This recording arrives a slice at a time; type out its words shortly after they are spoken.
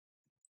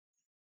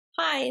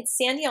Hi, it's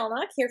Sandy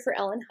Allnock here for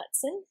Ellen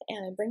Hudson,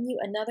 and I bring you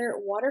another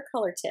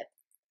watercolor tip.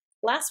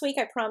 Last week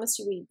I promised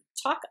you we'd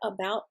talk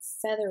about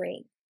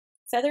feathering.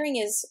 Feathering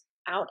is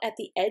out at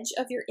the edge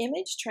of your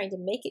image, trying to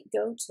make it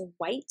go to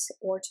white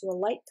or to a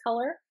light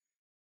color,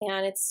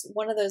 and it's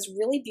one of those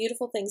really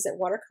beautiful things that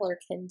watercolor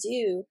can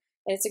do,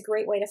 and it's a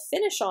great way to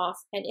finish off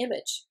an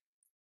image.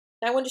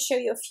 Now, I wanted to show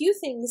you a few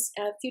things,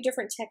 a few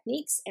different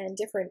techniques and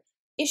different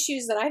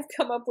issues that I've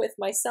come up with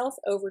myself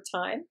over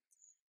time.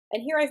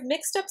 And here I've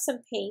mixed up some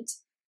paint,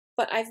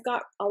 but I've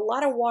got a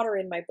lot of water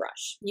in my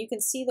brush. You can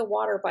see the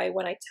water by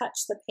when I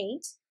touch the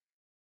paint.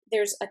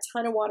 There's a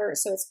ton of water,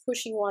 so it's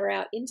pushing water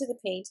out into the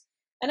paint.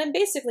 And I'm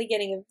basically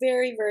getting a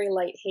very, very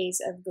light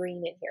haze of green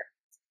in here.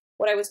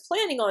 What I was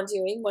planning on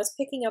doing was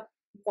picking up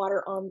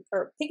color on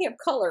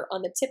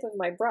the tip of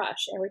my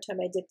brush every time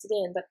I dipped it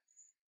in, but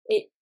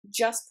it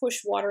just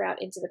pushed water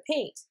out into the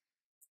paint.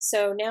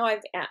 So now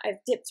I've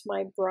dipped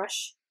my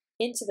brush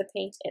into the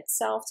paint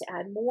itself to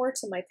add more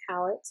to my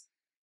palette.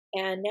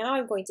 And now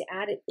I'm going to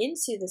add it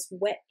into this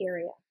wet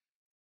area.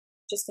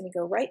 Just going to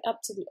go right up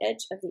to the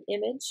edge of the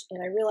image.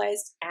 And I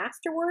realized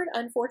afterward,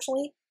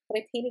 unfortunately, that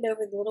I painted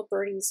over the little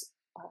birdie's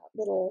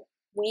little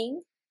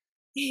wing.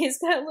 He's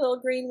got a little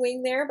green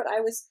wing there, but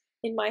I was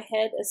in my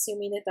head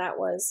assuming that that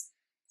was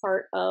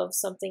part of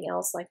something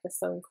else like the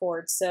phone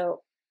cord.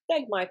 So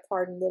beg my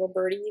pardon, little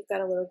birdie, you've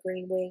got a little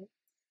green wing.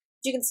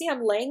 You can see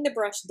I'm laying the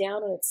brush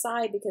down on its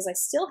side because I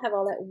still have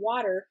all that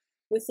water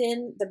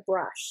within the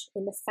brush,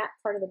 in the fat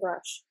part of the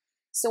brush.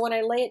 So when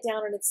I lay it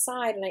down on its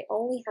side and I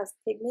only have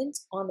pigment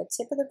on the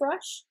tip of the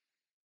brush,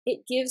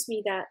 it gives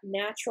me that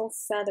natural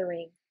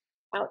feathering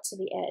out to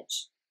the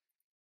edge.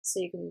 So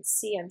you can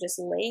see I'm just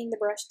laying the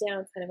brush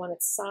down kind of on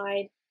its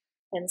side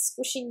and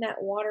squishing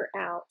that water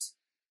out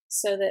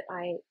so that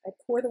I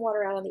pour the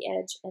water out on the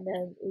edge and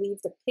then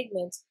leave the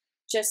pigment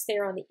just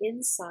there on the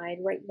inside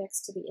right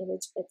next to the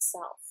image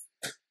itself.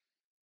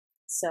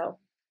 So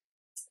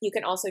you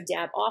can also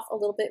dab off a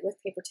little bit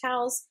with paper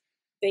towels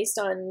based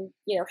on,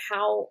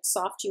 how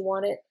soft you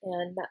want it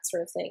and that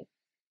sort of thing.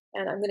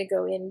 And I'm going to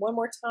go in one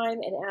more time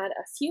and add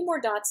a few more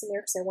dots in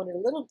there because I wanted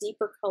a little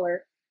deeper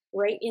color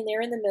right in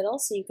there in the middle.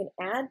 So you can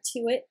add to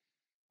it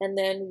and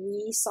then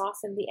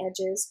re-soften the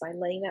edges by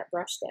laying that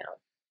brush down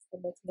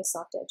and making a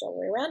soft edge all the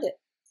way around it.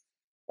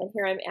 And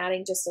here I'm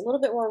adding just a little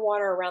bit more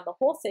water around the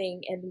whole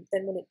thing, and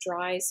then when it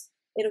dries,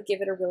 it'll give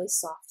it a really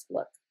soft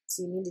look.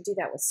 So you need to do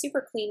that with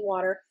super clean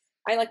water.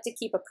 I like to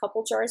keep a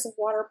couple jars of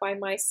water by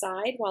my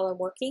side while I'm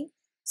working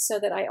so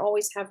that I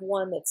always have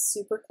one that's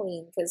super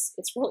clean because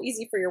it's real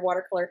easy for your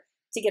watercolor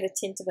to get a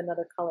tint of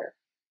another color.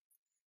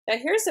 Now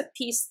here's a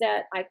piece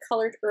that I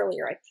colored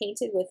earlier. I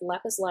painted with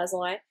lapis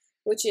lazuli,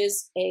 which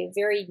is a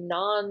very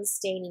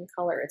non-staining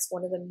color. It's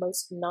one of the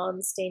most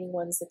non-staining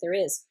ones that there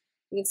is.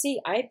 You can see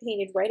I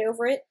painted right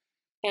over it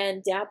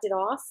and dabbed it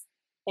off,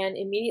 and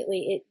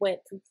immediately it went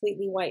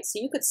completely white. So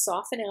you could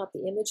soften out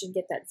the image and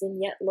get that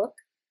vignette look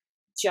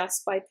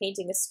just by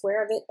painting a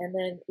square of it and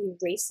then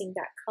erasing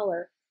that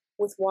color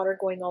with water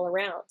going all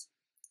around.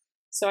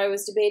 So I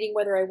was debating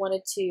whether I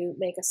wanted to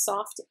make a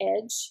soft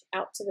edge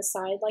out to the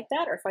side like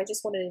that, or if I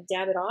just wanted to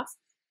dab it off.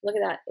 Look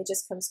at that, it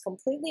just comes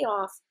completely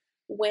off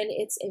when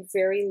it's a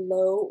very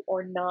low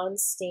or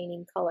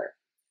non-staining color.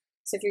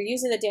 So if you're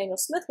using the Daniel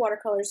Smith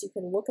watercolors, you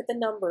can look at the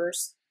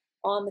numbers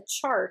on the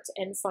chart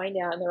and find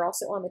out, and they're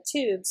also on the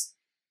tubes,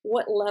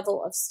 what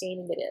level of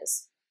staining it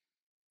is.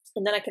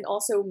 And then I can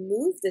also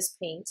move this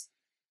paint.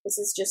 This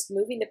is just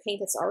moving the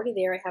paint that's already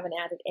there. I haven't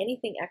added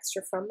anything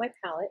extra from my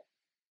palette,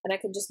 and I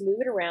can just move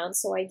it around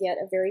so I get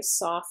a very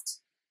soft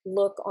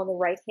look on the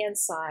right-hand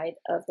side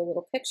of the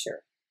little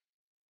picture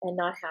and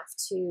not have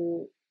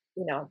to,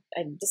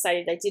 I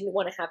decided I didn't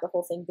want to have the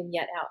whole thing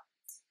vignette out.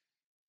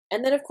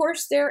 And then, of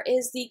course, there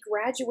is the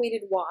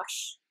graduated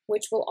wash,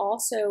 which will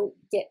also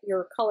get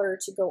your color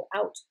to go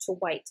out to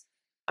white.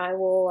 I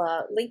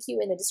will link you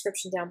in the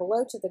description down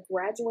below to the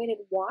graduated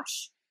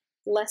wash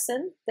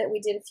lesson that we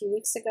did a few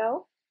weeks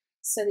ago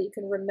so that you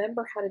can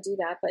remember how to do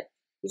that. But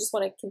you just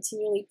want to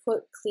continually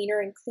put cleaner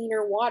and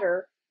cleaner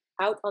water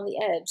out on the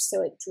edge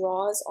so it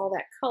draws all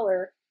that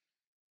color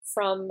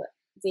from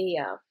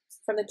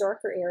the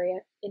darker area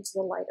into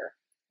the lighter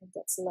and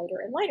gets lighter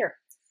and lighter.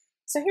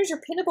 So here's your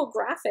pinnable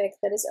graphic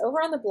that is over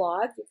on the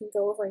blog. You can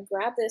go over and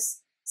grab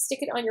this, stick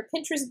it on your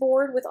Pinterest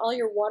board with all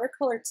your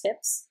watercolor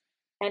tips,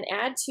 and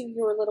add to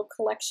your little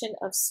collection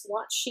of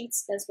swatch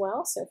sheets as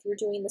well. So if you're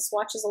doing the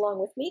swatches along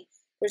with me,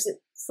 there's a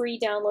free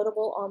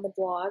downloadable on the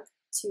blog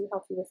to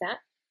help you with that.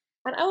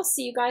 And I will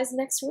see you guys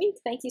next week.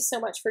 Thank you so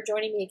much for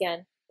joining me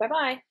again.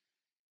 Bye-bye.